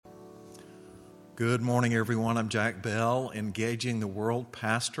Good morning, everyone. I'm Jack Bell, Engaging the World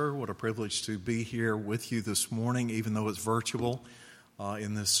pastor. What a privilege to be here with you this morning, even though it's virtual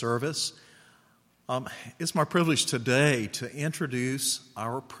in this service. It's my privilege today to introduce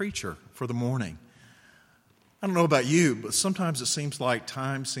our preacher for the morning. I don't know about you, but sometimes it seems like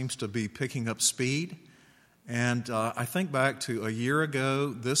time seems to be picking up speed. And I think back to a year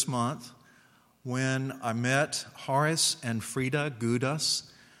ago this month when I met Horace and Frida Gudas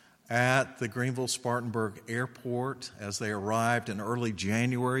at the Greenville-Spartanburg Airport as they arrived in early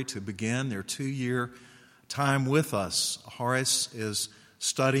January to begin their 2-year time with us. Horace is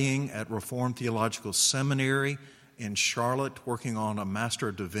studying at Reformed Theological Seminary in Charlotte, working on a Master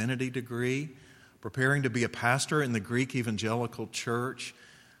of Divinity degree, preparing to be a pastor in the Greek Evangelical Church,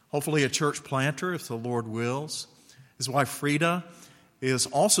 hopefully a church planter if the Lord wills. His wife Frida is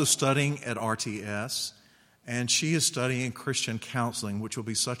also studying at RTS, and she is studying Christian counseling, which will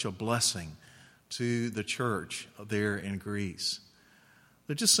be such a blessing to the church there in Greece.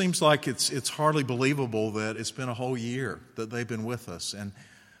 It just seems like it's hardly believable that it's been a whole year that they've been with us. And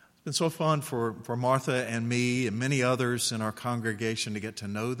it's been so fun for Martha and me and many others in our congregation to get to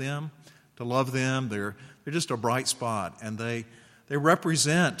know them, to love them. They're just a bright spot, and they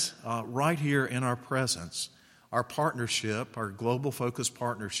represent right here in our presence our partnership, our global focus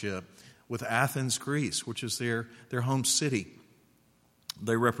partnership with Athens, Greece, which is their home city.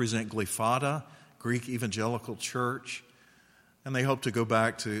 They represent Glyphada, Greek Evangelical Church, and they hope to go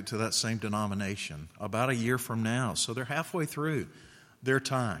back to that same denomination about a year from now. So they're halfway through their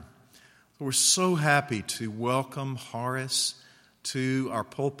time. So we're so happy to welcome Horace to our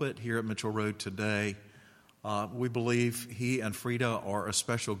pulpit here at Mitchell Road today. We believe he and Frida are a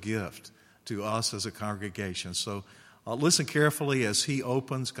special gift to us as a congregation. So listen carefully as he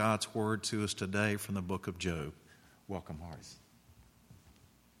opens God's Word to us today from the book of Job. Welcome, Horace.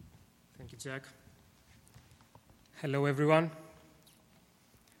 Thank you, Jack. Hello, everyone.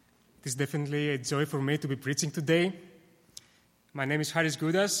 It is definitely a joy for me to be preaching today. My name is Haris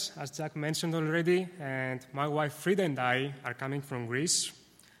Goudas, as Jack mentioned already, and my wife Frida and I are coming from Greece.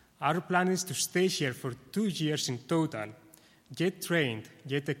 Our plan is to stay here for 2 years in total, get trained,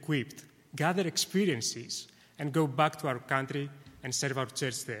 get equipped, gather experiences, and go back to our country and serve our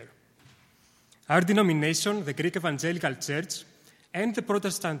church there. Our denomination, the Greek Evangelical Church, and the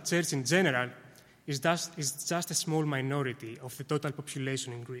Protestant Church in general, is just a small minority of the total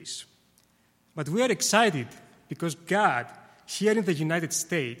population in Greece. But we are excited because God, here in the United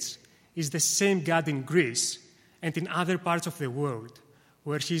States, is the same God in Greece and in other parts of the world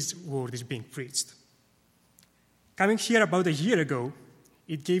where His word is being preached. Coming here about a year ago,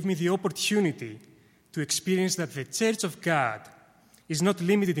 it gave me the opportunity to experience that the Church of God is not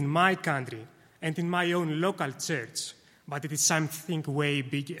limited in my country and in my own local church, but it is something way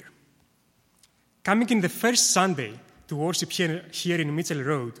bigger. Coming in the first Sunday to worship here in Mitchell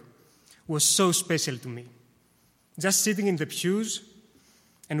Road was so special to me. Just sitting in the pews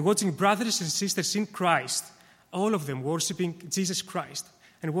and watching brothers and sisters in Christ, all of them worshiping Jesus Christ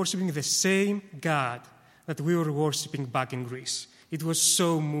and worshiping the same God that we were worshiping back in Greece. It was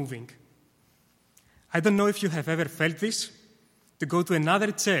so moving. I don't know if you have ever felt this, to go to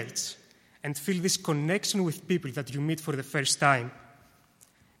another church and feel this connection with people that you meet for the first time.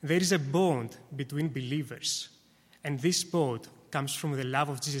 There is a bond between believers, and this bond comes from the love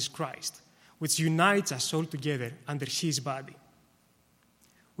of Jesus Christ, which unites us all together under His body.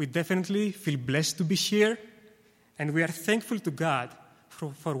 We definitely feel blessed to be here, and we are thankful to God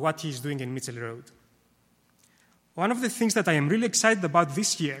for what He is doing in Mitchell Road. One of the things that I am really excited about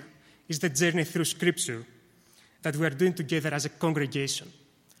this year is the journey through Scripture that we are doing together as a congregation.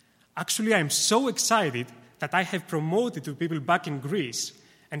 Actually, I am so excited that I have promoted to people back in Greece,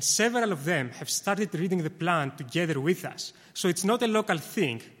 and several of them have started reading the plan together with us. So it's not a local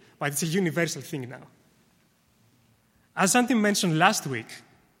thing, but it's a universal thing now. As Andy mentioned last week,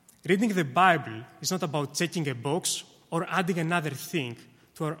 reading the Bible is not about checking a box or adding another thing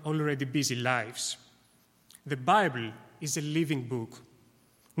to our already busy lives. The Bible is a living book.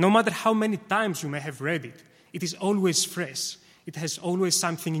 No matter how many times you may have read it, it is always fresh. It has always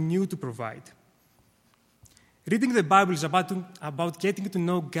something new to provide. Reading the Bible is about getting to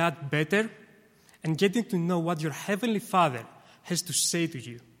know God better and getting to know what your Heavenly Father has to say to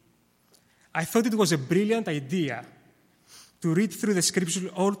you. I thought it was a brilliant idea to read through the Scripture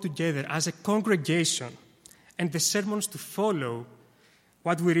all together as a congregation and the sermons to follow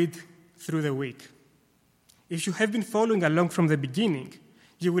what we read through the week. If you have been following along from the beginning,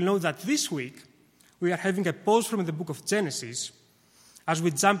 you will know that this week we are having a pause from the book of Genesis as we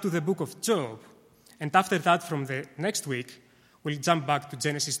jump to the book of Job, and after that, from the next week, we'll jump back to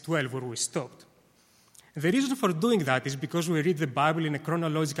Genesis 12 where we stopped. The reason for doing that is because we read the Bible in a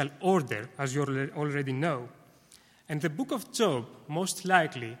chronological order, as you already know. And the book of Job, most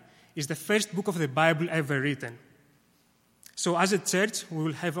likely, is the first book of the Bible ever written. So as a church, we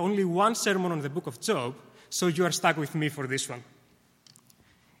will have only one sermon on the book of Job, so you are stuck with me for this one.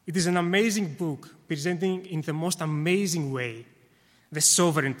 It is an amazing book, presenting in the most amazing way the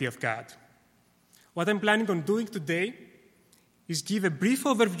sovereignty of God. What I'm planning on doing today is give a brief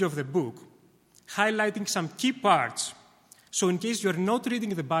overview of the book, highlighting some key parts, so in case you are not reading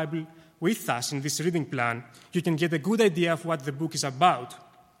the Bible with us in this reading plan, you can get a good idea of what the book is about.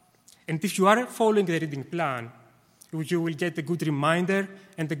 And if you are following the reading plan, you will get a good reminder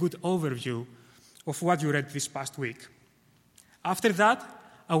and a good overview of what you read this past week. After that,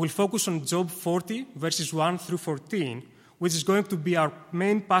 I will focus on Job 40, verses 1 through 14, which is going to be our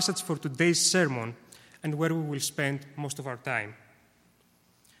main passage for today's sermon and where we will spend most of our time.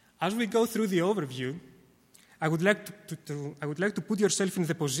 As we go through the overview, I would like to put yourself in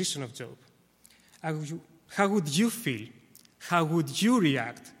the position of Job. How would you feel? How would you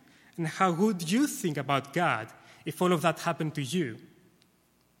react? And how would you think about God if all of that happened to you?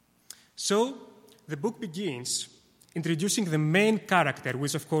 So, the book begins introducing the main character,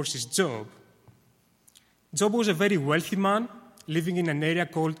 which of course is Job. Job was a very wealthy man living in an area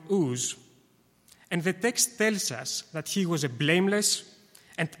called Uz. And the text tells us that he was a blameless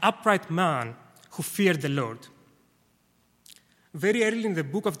and upright man who feared the Lord. Very early in the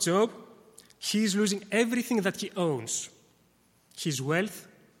book of Job, he is losing everything that he owns: his wealth,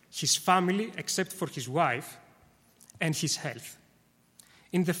 his family, except for his wife, and his health.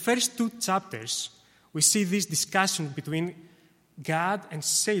 In the first 2 chapters, we see this discussion between God and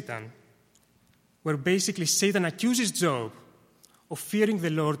Satan, where basically Satan accuses Job of fearing the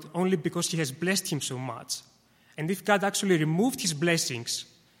Lord only because he has blessed him so much. And if God actually removed his blessings,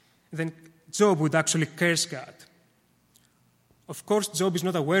 then Job would actually curse God. Of course, Job is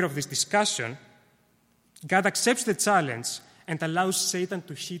not aware of this discussion. God accepts the challenge and allows Satan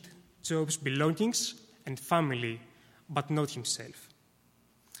to hit Job's belongings and family, but not himself.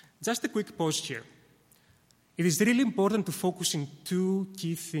 Just a quick pause here. It is really important to focus on 2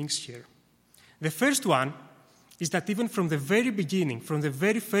 key things here. The first one is that even from the very beginning, from the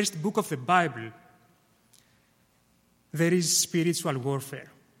very first book of the Bible, there is spiritual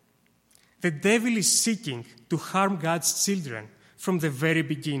warfare. The devil is seeking to harm God's children from the very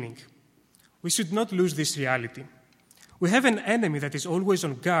beginning. We should not lose this reality. We have an enemy that is always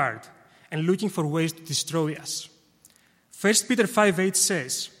on guard and looking for ways to destroy us. 1 Peter 5:8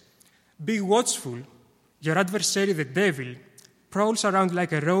 says, "Be watchful. Your adversary, the devil, prowls around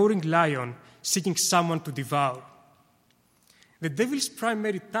like a roaring lion, seeking someone to devour." The devil's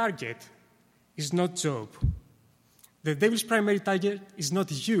primary target is not Job. The devil's primary target is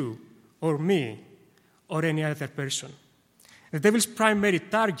not you or me or any other person. The devil's primary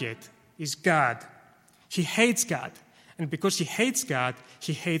target is God. He hates God, and because he hates God,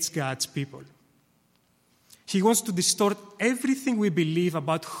 he hates God's people. He wants to distort everything we believe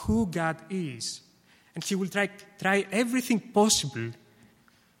about who God is, and he will try everything possible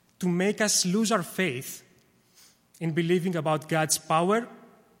to make us lose our faith in believing about God's power,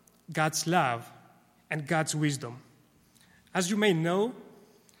 God's love, and God's wisdom. As you may know,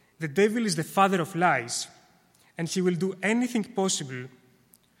 the devil is the father of lies, and he will do anything possible,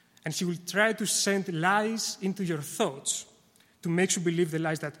 and he will try to send lies into your thoughts to make you believe the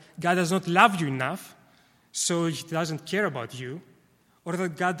lies that God does not love you enough, so he doesn't care about you, or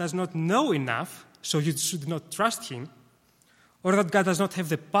that God does not know enough, so you should not trust him, or that God does not have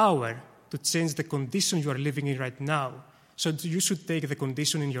the power to change the condition you are living in right now, so you should take the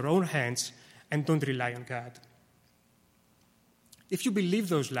condition in your own hands and don't rely on God. If you believe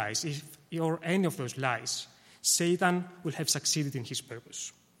those lies, or any of those lies, Satan will have succeeded in his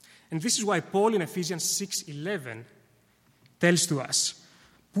purpose. And this is why Paul in Ephesians 6:11 tells to us,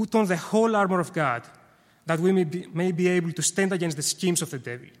 "Put on the whole armor of God, that we may be able to stand against the schemes of the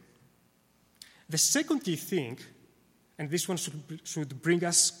devil." The second key thing, and this one should bring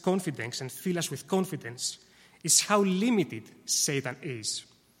us confidence and fill us with confidence, is how limited Satan is.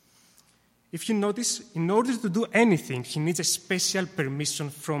 If you notice, in order to do anything, he needs a special permission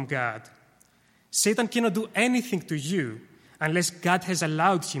from God. Satan cannot do anything to you unless God has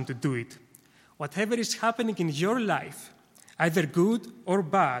allowed him to do it. Whatever is happening in your life, either good or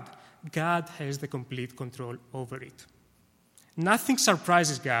bad, God has the complete control over it. Nothing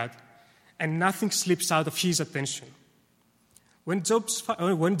surprises God, and nothing slips out of his attention. When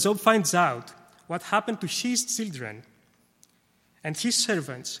Job finds out what happened to his children and his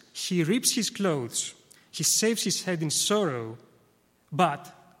servants, he rips his clothes, he shaves his head in sorrow,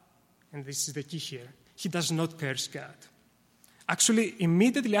 but, and this is the key here, he does not curse God. Actually,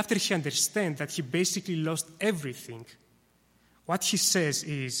 immediately after he understands that he basically lost everything, what he says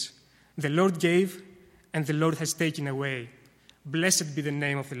is, "The Lord gave, and the Lord has taken away. Blessed be the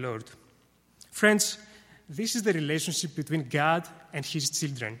name of the Lord." Friends, this is the relationship between God and his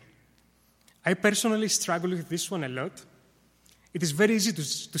children. I personally struggle with this one a lot. It is very easy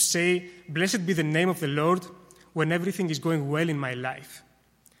to say, "Blessed be the name of the Lord," when everything is going well in my life.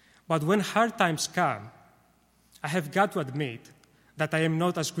 But when hard times come, I have got to admit that I am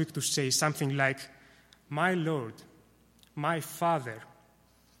not as quick to say something like, "My Lord, my Father,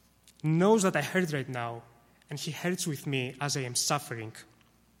 knows that I hurt right now, and he hurts with me as I am suffering.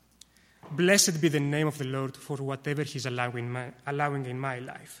 Blessed be the name of the Lord for whatever he's allowing in my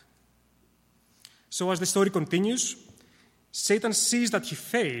life." So as the story continues, Satan sees that he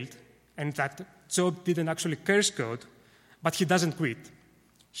failed and that Job didn't actually curse God, but he doesn't quit.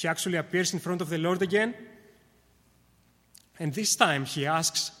 He actually appears in front of the Lord again, and this time he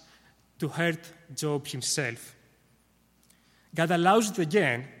asks to hurt Job himself. God allows it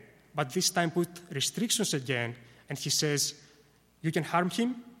again, but this time put restrictions again, and he says, "You can harm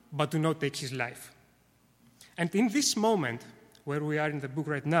him, but do not take his life." And in this moment, where we are in the book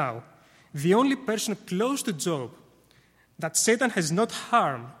right now, the only person close to Job that Satan has not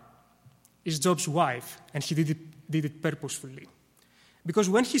harmed is Job's wife, and he did it purposefully. Because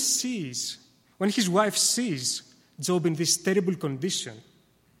when his wife sees Job in this terrible condition,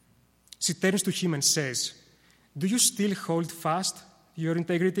 she turns to him and says, "Do you still hold fast your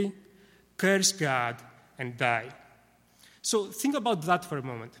integrity? Curse God and die." So think about that for a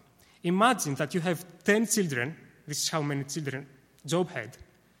moment. Imagine that you have 10 children. This is how many children Job had.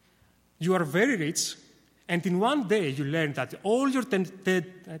 You are very rich, and in one day you learn that all your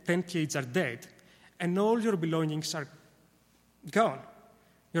 10 kids are dead, and all your belongings are gone.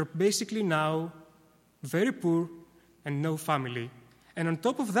 You're basically now very poor and no family. And on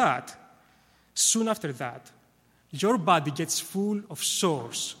top of that, soon after that, your body gets full of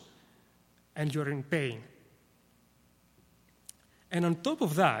sores, and you're in pain. And on top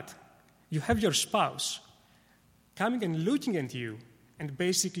of that, you have your spouse coming and looking at you and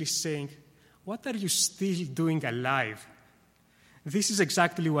basically saying, "What are you still doing alive?" This is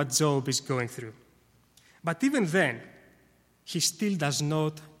exactly what Job is going through. But even then, he still does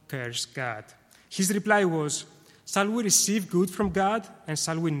not curse God. His reply was, "Shall we receive good from God, and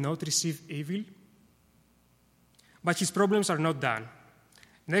shall we not receive evil?" But his problems are not done.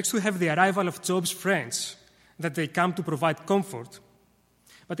 Next, we have the arrival of Job's friends, that they come to provide comfort.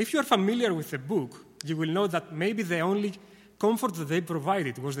 But if you are familiar with the book, you will know that maybe the only comfort that they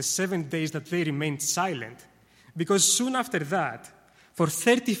provided was the 7 days that they remained silent. Because soon after that, for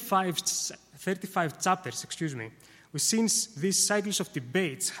 35 chapters, we see these cycles of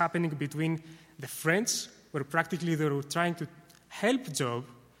debates happening between the friends, where practically they were trying to help Job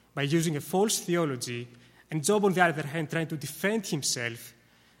by using a false theology, and Job, on the other hand, trying to defend himself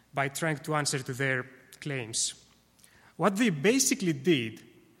by trying to answer to their claims. What they basically did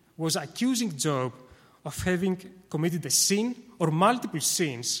was accusing Job of having committed a sin or multiple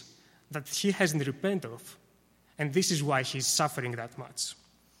sins that he hasn't repented of. And this is why he's suffering that much.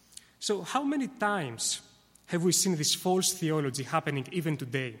 So how many times have we seen this false theology happening even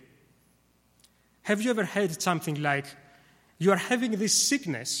today? Have you ever heard something like, "You are having this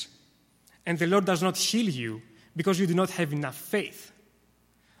sickness, and the Lord does not heal you because you do not have enough faith"?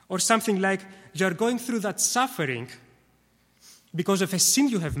 Or something like, "You are going through that suffering because of a sin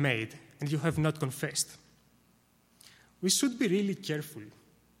you have made and you have not confessed." We should be really careful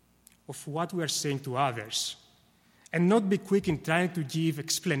of what we are saying to others and not be quick in trying to give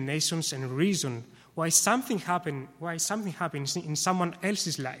explanations and reason why something happens in someone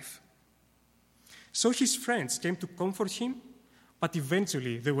else's life. So his friends came to comfort him, but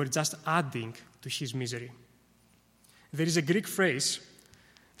eventually they were just adding to his misery. There is a Greek phrase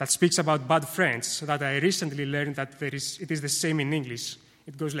that speaks about bad friends that I recently learned that it is the same in English.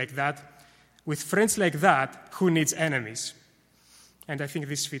 It goes like that: "With friends like that, who needs enemies?" And I think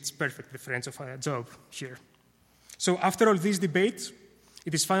this fits perfect the friends of Job here. So after all these debates,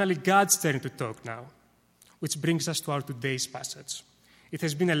 it is finally God's turn to talk now, which brings us to our today's passage. It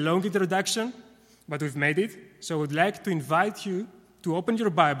has been a long introduction, but we've made it. So I would like to invite you to open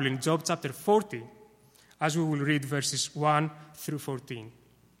your Bible in Job chapter 40, as we will read verses 1 through 14.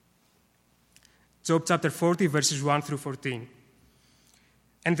 Job chapter 40, verses 1 through 14.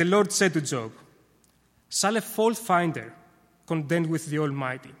 "And the Lord said to Job, shall a fault finder contend with the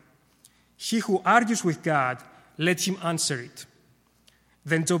Almighty? He who argues with God, let him answer it.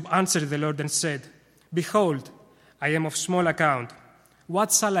 Then Job answered the Lord and said, Behold, I am of small account.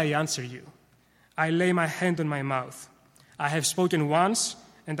 What shall I answer you? I lay my hand on my mouth. I have spoken once,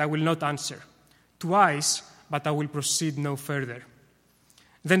 and I will not answer. Twice, but I will proceed no further.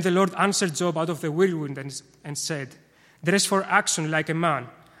 Then the Lord answered Job out of the whirlwind and said, Dress for action like a man.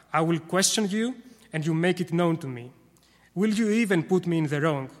 I will question you, and you make it known to me. Will you even put me in the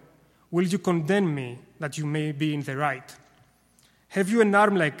wrong? Will you condemn me that you may be in the right? Have you an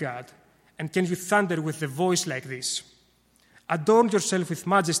arm like God, and can you thunder with a voice like this? Adorn yourself with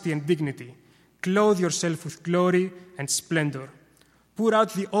majesty and dignity. Clothe yourself with glory and splendor. Pour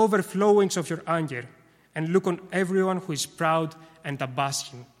out the overflowings of your anger, and look on everyone who is proud and abase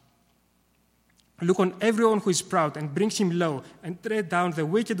him. Look on everyone who is proud and bring him low, and tread down the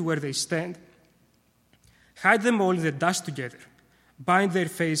wicked where they stand. Hide them all in the dust together. Bind their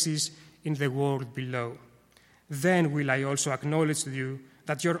faces in the world below. Then will I also acknowledge to you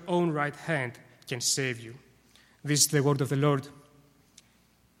that your own right hand can save you. This is the word of the Lord.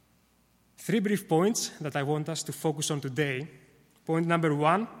 3 brief points that I want us to focus on today. Point number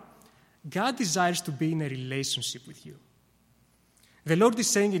 1, God desires to be in a relationship with you. The Lord is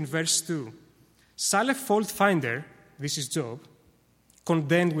saying in verse 2, shall a fault finder, this is Job,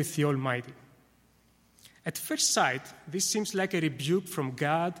 contend with the Almighty? At first sight, this seems like a rebuke from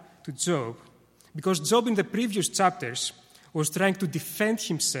God to Job, because Job in the previous chapters was trying to defend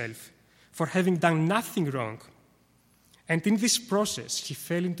himself for having done nothing wrong. And in this process, he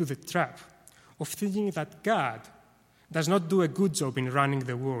fell into the trap of thinking that God does not do a good job in running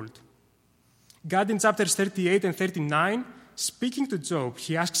the world. God in chapters 38 and 39, speaking to Job,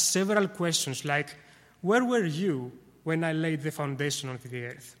 he asks several questions like, where were you when I laid the foundation of the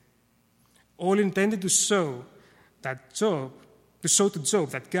earth? All intended to show to Job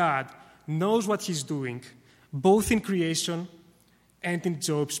that God knows what he's doing, both in creation and in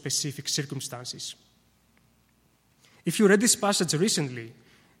Job's specific circumstances. If you read this passage recently,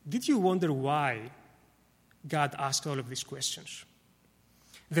 did you wonder why God asked all of these questions?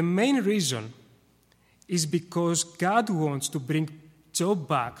 The main reason is because God wants to bring Job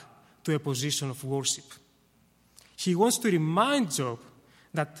back to a position of worship. He wants to remind Job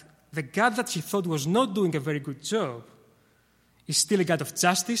that the God that he thought was not doing a very good job is still a God of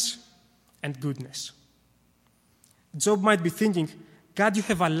justice and goodness. Job might be thinking, God, you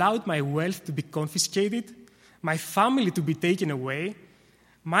have allowed my wealth to be confiscated, my family to be taken away,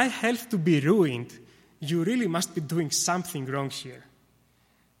 my health to be ruined. You really must be doing something wrong here.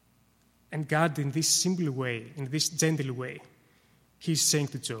 And God, in this simple way, in this gentle way, he's saying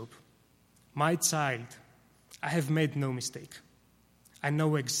to Job, my child, I have made no mistake. I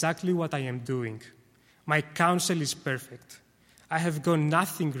know exactly what I am doing. My counsel is perfect. I have done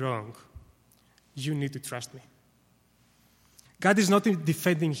nothing wrong. You need to trust me. God is not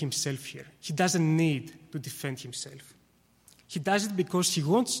defending himself here. He doesn't need to defend himself. He does it because he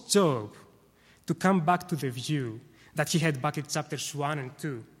wants Job to come back to the view that he had back in chapters 1 and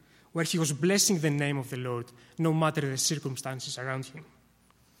 2, where he was blessing the name of the Lord no matter the circumstances around him.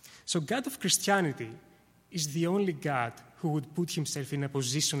 So God of Christianity is the only God who would put himself in a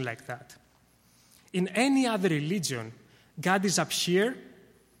position like that. In any other religion, God is up here,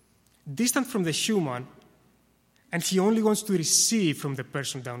 distant from the human, and he only wants to receive from the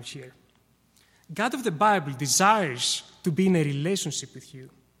person down here. God of the Bible desires to be in a relationship with you.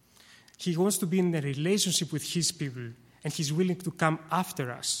 He wants to be in a relationship with his people, and he's willing to come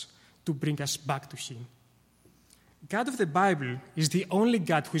after us to bring us back to him. God of the Bible is the only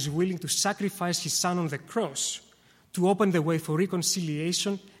God who is willing to sacrifice his son on the cross to open the way for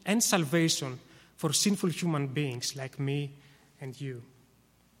reconciliation and salvation for sinful human beings like me and you.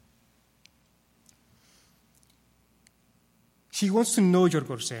 He wants to know your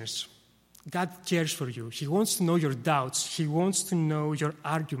concerns. God cares for you. He wants to know your doubts. He wants to know your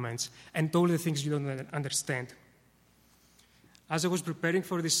arguments and all the things you don't understand. As I was preparing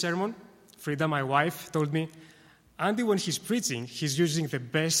for this sermon, Frida, my wife, told me, Andy, when he's preaching, he's using the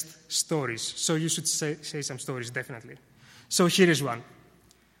best stories, so you should say some stories, definitely. So here is one.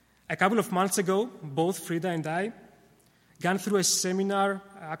 A couple of months ago, both Frida and I gone through a seminar,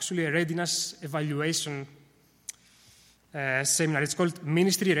 actually a readiness evaluation seminar. It's called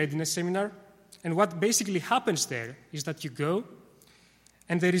Ministry Readiness Seminar. And what basically happens there is that you go,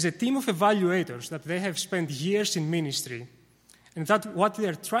 and there is a team of evaluators that they have spent years in ministry, and that what they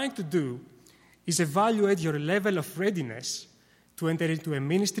are trying to do is evaluate your level of readiness to enter into a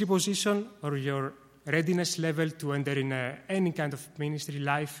ministry position or your readiness level to enter in any kind of ministry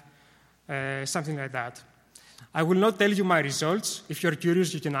life, something like that. I will not tell you my results. If you're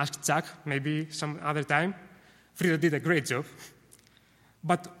curious, you can ask Jack, maybe some other time. Frida did a great job.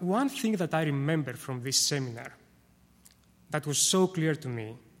 But one thing that I remember from this seminar that was so clear to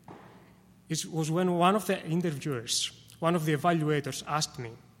me was when one of the interviewers, one of the evaluators, asked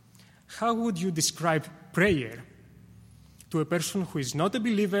me, how would you describe prayer to a person who is not a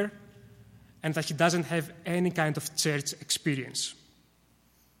believer and that he doesn't have any kind of church experience?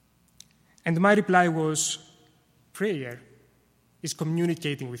 And my reply was, prayer is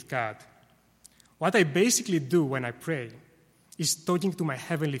communicating with God. What I basically do when I pray is talking to my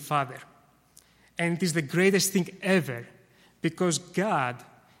Heavenly Father. And it is the greatest thing ever, because God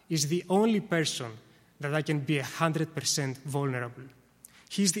is the only person that I can be 100% vulnerable.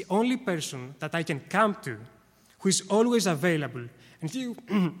 He is the only person that I can come to, who is always available, and he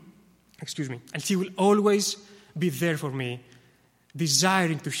will always be there for me,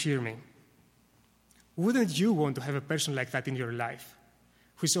 desiring to hear me. Wouldn't you want to have a person like that in your life,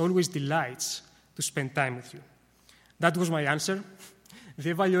 who always delights to spend time with you? That was my answer.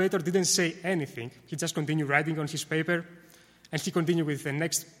 The evaluator didn't say anything. He just continued writing on his paper, and he continued with the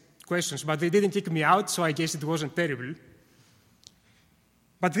next questions. But they didn't kick me out, so I guess it wasn't terrible.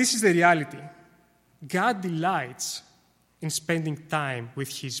 But this is the reality. God delights in spending time with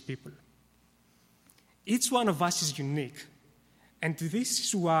his people. Each one of us is unique, and this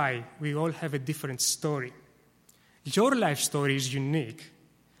is why we all have a different story. Your life story is unique,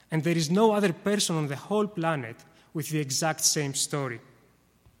 and there is no other person on the whole planet with the exact same story.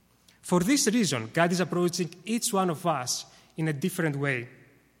 For this reason, God is approaching each one of us in a different way.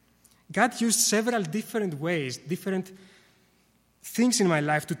 God used several different ways, different things in my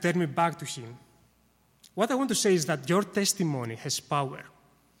life to turn me back to him. What I want to say is that your testimony has power.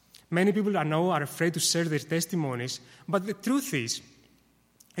 Many people I know are afraid to share their testimonies, but the truth is,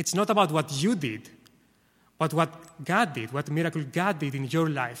 it's not about what you did, but what God did, what miracle God did in your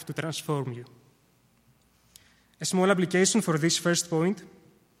life to transform you. A small application for this first point.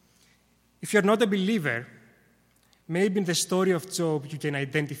 If you're not a believer, maybe in the story of Job you can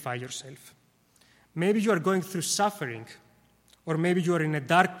identify yourself. Maybe you are going through suffering, or maybe you are in a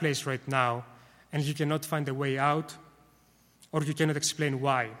dark place right now and you cannot find a way out, or you cannot explain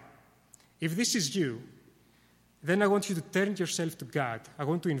why. If this is you, then I want you to turn yourself to God. I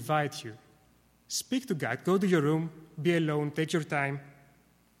want to invite you. Speak to God. Go to your room, be alone, take your time.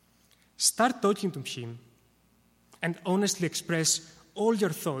 Start talking to him and honestly express all your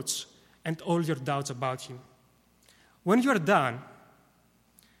thoughts and all your doubts about him. When you are done,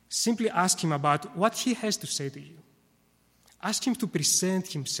 simply ask him about what he has to say to you. Ask him to present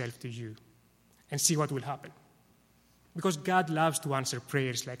himself to you and see what will happen. Because God loves to answer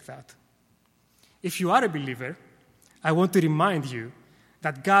prayers like that. If you are a believer, I want to remind you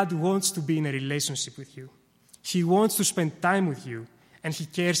that God wants to be in a relationship with you. He wants to spend time with you, and he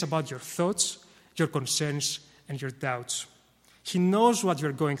cares about your thoughts, your concerns, and your doubts. He knows what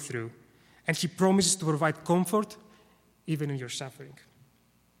you're going through, and he promises to provide comfort even in your suffering.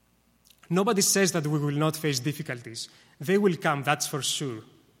 Nobody says that we will not face difficulties. They will come, that's for sure.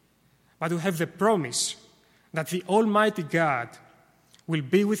 But we have the promise that the Almighty God will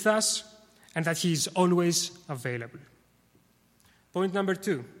be with us and that he is always available. Point number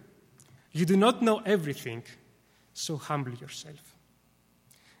 2, you do not know everything, so humble yourself.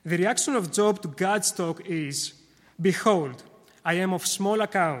 The reaction of Job to God's talk is, "Behold, I am of small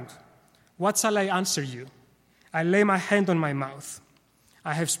account. What shall I answer you? I lay my hand on my mouth.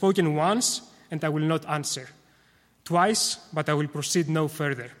 I have spoken once, and I will not answer. Twice, but I will proceed no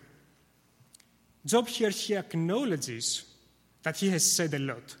further." Job here, he acknowledges that he has said a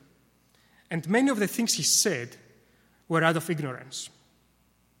lot. And many of the things he said were out of ignorance.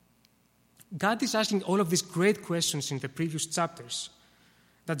 God is asking all of these great questions in the previous chapters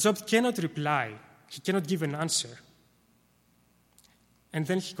that Job cannot reply, he cannot give an answer. And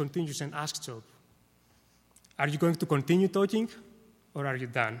then he continues and asks Job, "Are you going to continue talking, or are you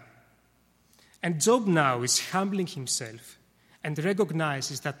done?" And Job now is humbling himself and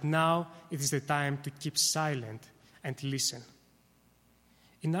recognizes that now it is the time to keep silent and listen.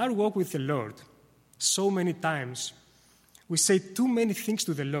 In our walk with the Lord, so many times we say too many things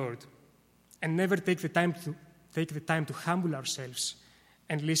to the Lord and never take the time to humble ourselves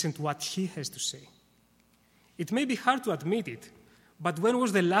and listen to what he has to say. It may be hard to admit it, but when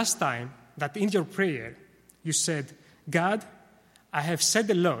was the last time that in your prayer you said, "God, I have said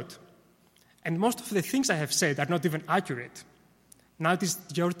a lot, and most of the things I have said are not even accurate. Now it is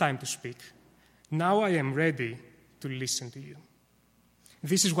your time to speak. Now I am ready to listen to you."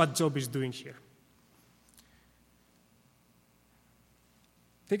 This is what Job is doing here.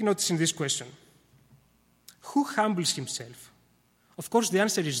 Take notice in this question. Who humbles himself? Of course, the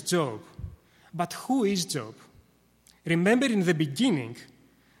answer is Job. But who is Job? Remember, in the beginning,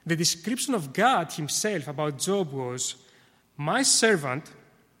 the description of God himself about Job was, "My servant,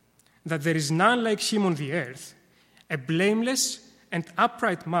 that there is none like him on the earth, a blameless and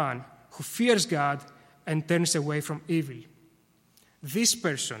upright man who fears God and turns away from evil. This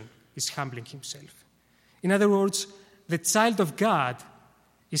person is humbling himself. In other words, the child of God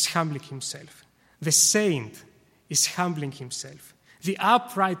is humbling himself. The saint is humbling himself. The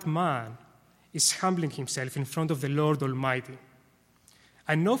upright man is humbling himself in front of the Lord Almighty.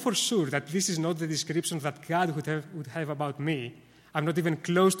 I know for sure that this is not the description that God would have about me. I'm not even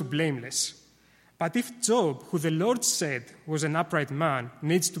close to blameless. But if Job, who the Lord said was an upright man,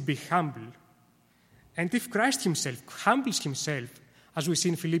 needs to be humble, and if Christ himself humbles himself, as we see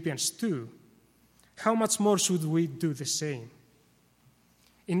in Philippians 2, how much more should we do the same?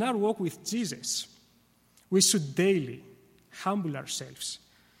 In our walk with Jesus, we should daily humble ourselves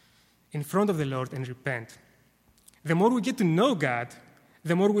in front of the Lord and repent. The more we get to know God,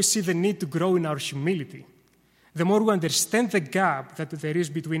 the more we see the need to grow in our humility. The more we understand the gap that there is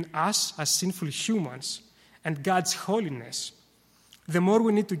between us as sinful humans and God's holiness, the more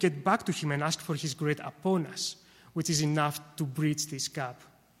we need to get back to Him and ask for His grace upon us, which is enough to bridge this gap.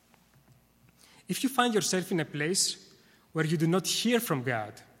 If you find yourself in a place where you do not hear from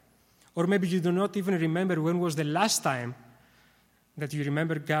God, or maybe you do not even remember when was the last time that you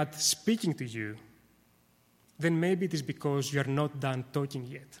remember God speaking to you, then maybe it is because you are not done talking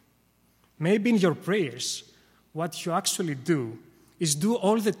yet. Maybe in your prayers, what you actually do is do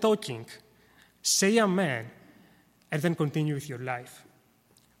all the talking, say amen, and then continue with your life.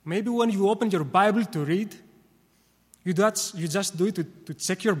 Maybe when you open your Bible to read, you just do it to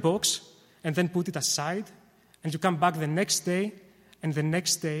check your box and then put it aside, and you come back the next day and the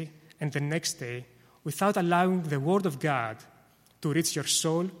next day and the next day without allowing the Word of God to reach your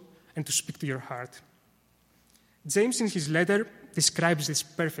soul and to speak to your heart. James, in his letter, describes this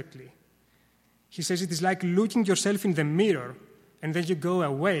perfectly. He says it is like looking yourself in the mirror and then you go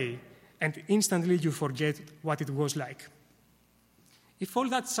away and instantly you forget what it was like. If all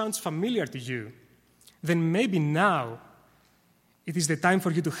that sounds familiar to you, then maybe now it is the time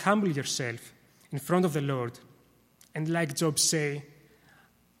for you to humble yourself in front of the Lord and, like Job, say,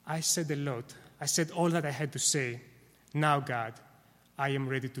 I said a lot. I said all that I had to say. Now, God, I am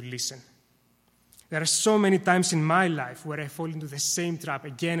ready to listen. There are so many times in my life where I fall into the same trap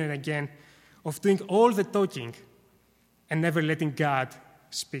again and again of doing all the talking and never letting God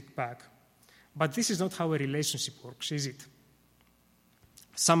speak back. But this is not how a relationship works, is it?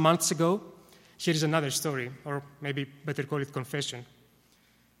 Some months ago, here is another story, or maybe better call it confession.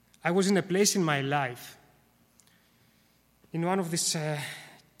 I was in a place in my life, in one of these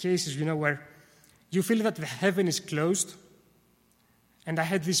cases, where you feel that the heaven is closed, and I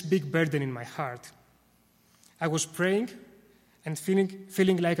had this big burden in my heart. I was praying and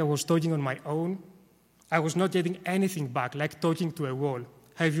feeling like I was talking on my own. I was not getting anything back, like talking to a wall.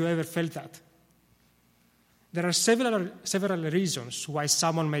 Have you ever felt that? There are several reasons why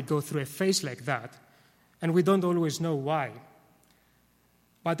someone may go through a phase like that, and we don't always know why.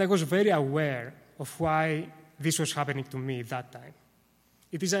 But I was very aware of why this was happening to me that time.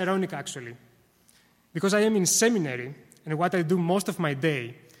 It is ironic, actually, because I am in seminary, and what I do most of my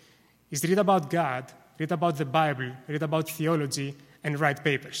day is read about God, read about the Bible, read about theology, and write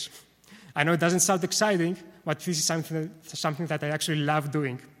papers. I know it doesn't sound exciting, but this is something that I actually love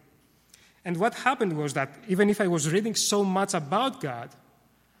doing. And what happened was that even if I was reading so much about God,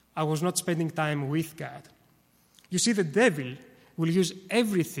 I was not spending time with God. You see, the devil will use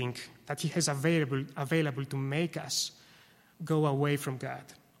everything that he has available to make us go away from God.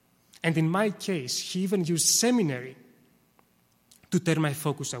 And in my case, he even used seminary to turn my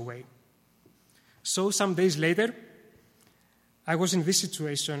focus away. So some days later, I was in this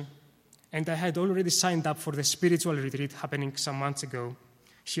situation, and I had already signed up for the spiritual retreat happening some months ago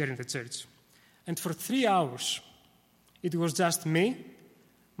here in the church. And for 3 hours, it was just me,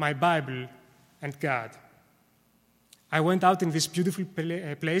 my Bible, and God. I went out in this beautiful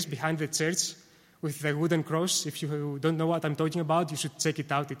place behind the church with the wooden cross. If you don't know what I'm talking about, you should check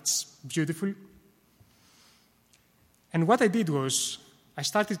it out. It's beautiful. And what I did was, I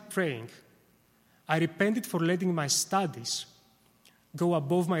started praying. I repented for letting my studies go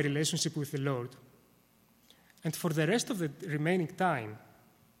above my relationship with the Lord. And for the rest of the remaining time,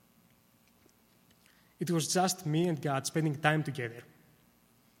 it was just me and God spending time together.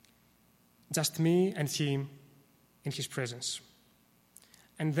 Just me and Him in His presence.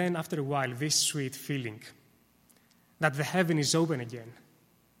 And then after a while, this sweet feeling that the heaven is open again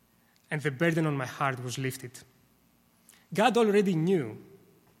and the burden on my heart was lifted. God already knew,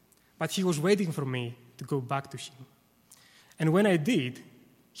 but He was waiting for me to go back to Him. And when I did,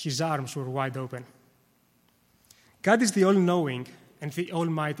 His arms were wide open. God is the all-knowing and the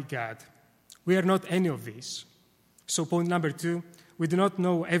Almighty God. We are not any of these. So point number 2, we do not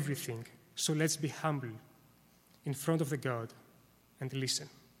know everything, so let's be humble in front of the God and listen.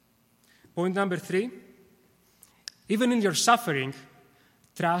 Point number 3, even in your suffering,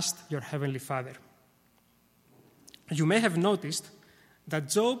 trust your Heavenly Father. You may have noticed that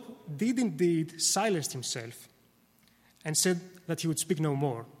Job did indeed silence himself and said that he would speak no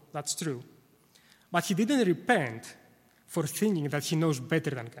more. That's true. But he didn't repent for thinking that he knows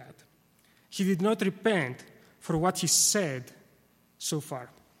better than God. He did not repent for what he said so far.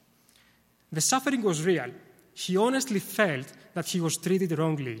 The suffering was real. He honestly felt that he was treated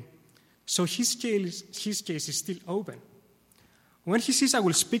wrongly. So his case is still open. When he says, I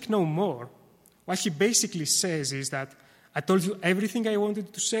will speak no more, what he basically says is that I told you everything I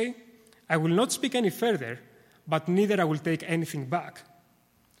wanted to say. I will not speak any further, but neither I will take anything back.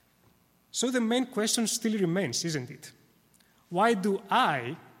 So the main question still remains, isn't it? Why do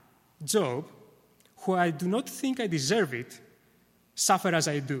I, Job, who I do not think I deserve it, suffer as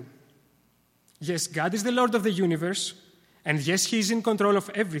I do? Yes, God is the Lord of the universe, and yes, He is in control of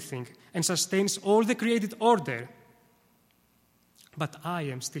everything and sustains all the created order, but I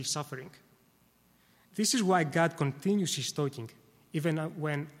am still suffering. This is why God continues His talking, even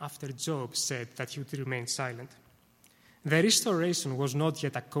when after Job said that he would remain silent. The restoration was not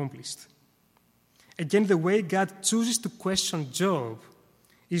yet accomplished. Again, the way God chooses to question Job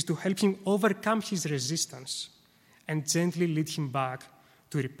is to help him overcome his resistance and gently lead him back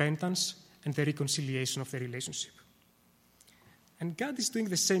to repentance and the reconciliation of the relationship. And God is doing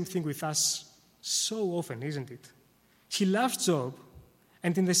the same thing with us so often, isn't it? He loves Job,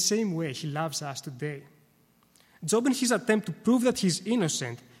 and in the same way, He loves us today. Job, in his attempt to prove that he's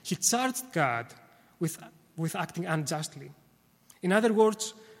innocent, he charged God with acting unjustly. In other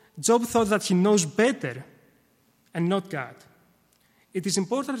words, Job thought that he knows better and not God. It is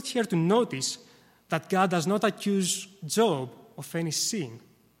important here to notice that God does not accuse Job of any sin.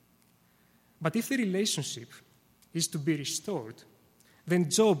 But if the relationship is to be restored, then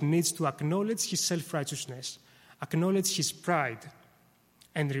Job needs to acknowledge his self-righteousness, acknowledge his pride,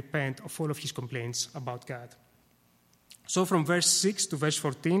 and repent of all of his complaints about God. So from verse 6 to verse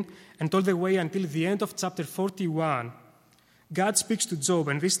 14, and all the way until the end of chapter 41, God speaks to Job,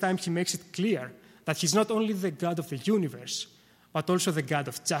 and this time He makes it clear that He's not only the God of the universe, but also the God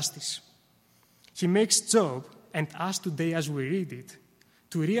of justice. He makes Job, and us today as we read it,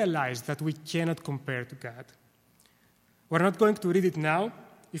 to realize that we cannot compare to God. We're not going to read it now.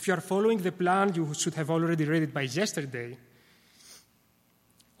 If you are following the plan, you should have already read it by yesterday.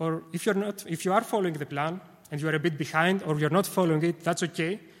 Or if you are following the plan and you are a bit behind or you're not following it, that's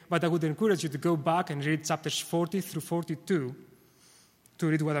okay. But I would encourage you to go back and read chapters 40 through 42 to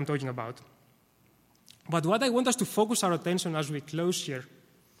read what I'm talking about. But what I want us to focus our attention as we close here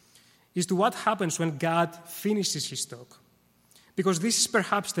is to what happens when God finishes His talk. Because this is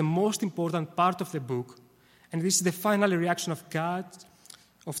perhaps the most important part of the book, and this is the final reaction of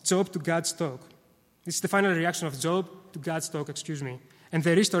Job to God's talk. This is the final reaction of Job to God's talk, and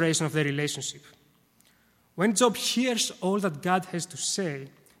the restoration of the relationship. When Job hears all that God has to say,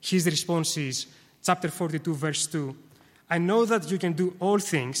 his response is, chapter 42, verse 2, I know that you can do all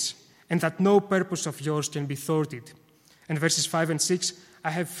things, and that no purpose of yours can be thwarted. And verses 5 and 6, I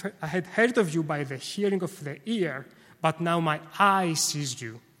had heard of you by the hearing of the ear, but now my eye sees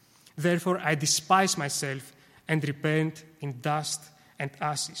you. Therefore I despise myself and repent in dust and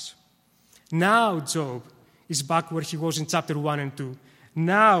ashes. Now Job is back where he was in chapter 1 and 2.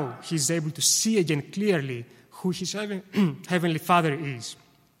 Now he is able to see again clearly who his Heavenly Father is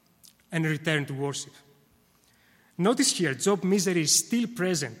and return to worship. Notice here, Job's misery is still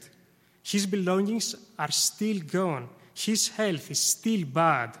present. His belongings are still gone. His health is still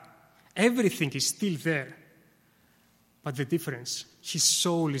bad. Everything is still there. But the difference, his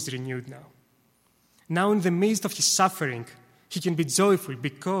soul is renewed now. Now in the midst of his suffering, he can be joyful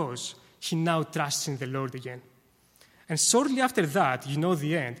because he now trusts in the Lord again. And shortly after that, you know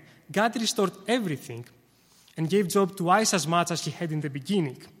the end, God restored everything and gave Job twice as much as he had in the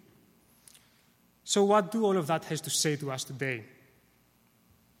beginning. So what do all of that has to say to us today?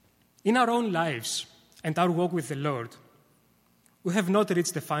 In our own lives and our walk with the Lord, we have not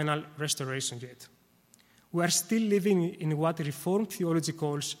reached the final restoration yet. We are still living in what Reformed theology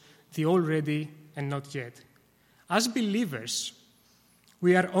calls the already and not yet. As believers,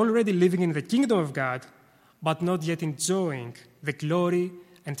 we are already living in the kingdom of God, but not yet enjoying the glory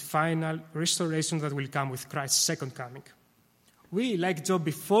and final restoration that will come with Christ's second coming. We, like Job,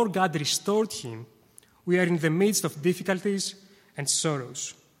 before God restored him, we are in the midst of difficulties and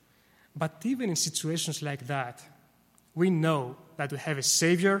sorrows. But even in situations like that, we know that we have a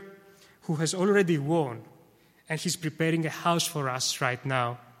Savior who has already won, and he's preparing a house for us right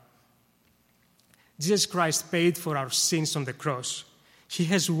now. Jesus Christ paid for our sins on the cross. He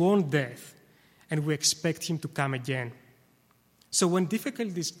has won death, and we expect him to come again. So when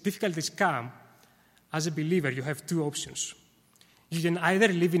difficulties come, as a believer, you have two options. You can either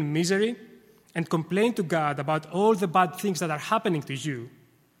live in misery and complain to God about all the bad things that are happening to you,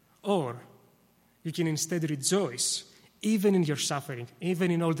 or you can instead rejoice, even in your suffering,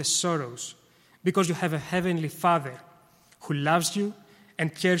 even in all the sorrows, because you have a heavenly Father who loves you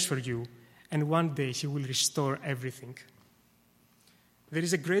and cares for you, and one day he will restore everything. There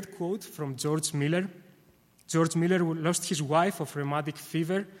is a great quote from George Miller. George Miller lost his wife of rheumatic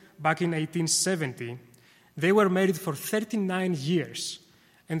fever back in 1870. They were married for 39 years,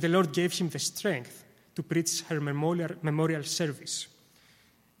 and the Lord gave him the strength to preach her memorial service.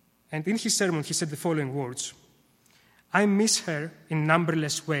 And in his sermon, he said the following words: "I miss her in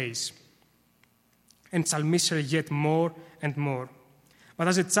numberless ways, and shall miss her yet more and more. But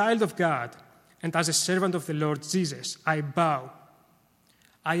as a child of God and as a servant of the Lord Jesus, I bow.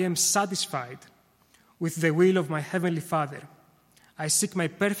 I am satisfied with the will of my Heavenly Father. I seek my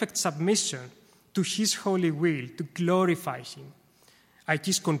perfect submission to his holy will to glorify him. I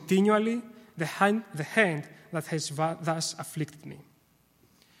kiss continually the hand that has thus afflicted me."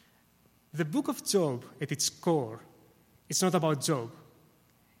 The book of Job, at its core, it's not about Job.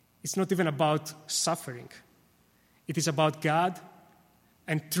 It's not even about suffering. It is about God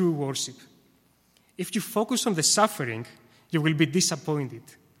and true worship. If you focus on the suffering, you will be disappointed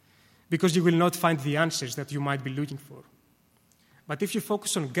because you will not find the answers that you might be looking for. But if you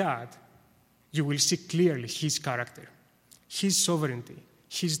focus on God, you will see clearly his character, his sovereignty,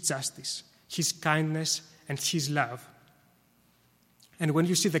 his justice, his kindness, and his love. And when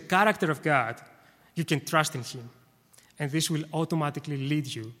you see the character of God, you can trust in him, and this will automatically lead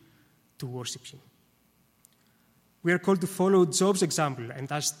you to worship him. We are called to follow Job's example, and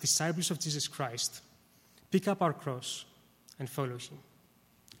as disciples of Jesus Christ, pick up our cross and follow him.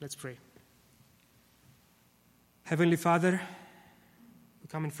 Let's pray. Heavenly Father, we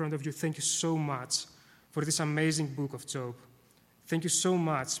come in front of you. Thank you so much for this amazing book of Job. Thank you so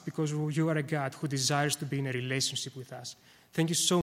much because you are a God who desires to be in a relationship with us. Thank you so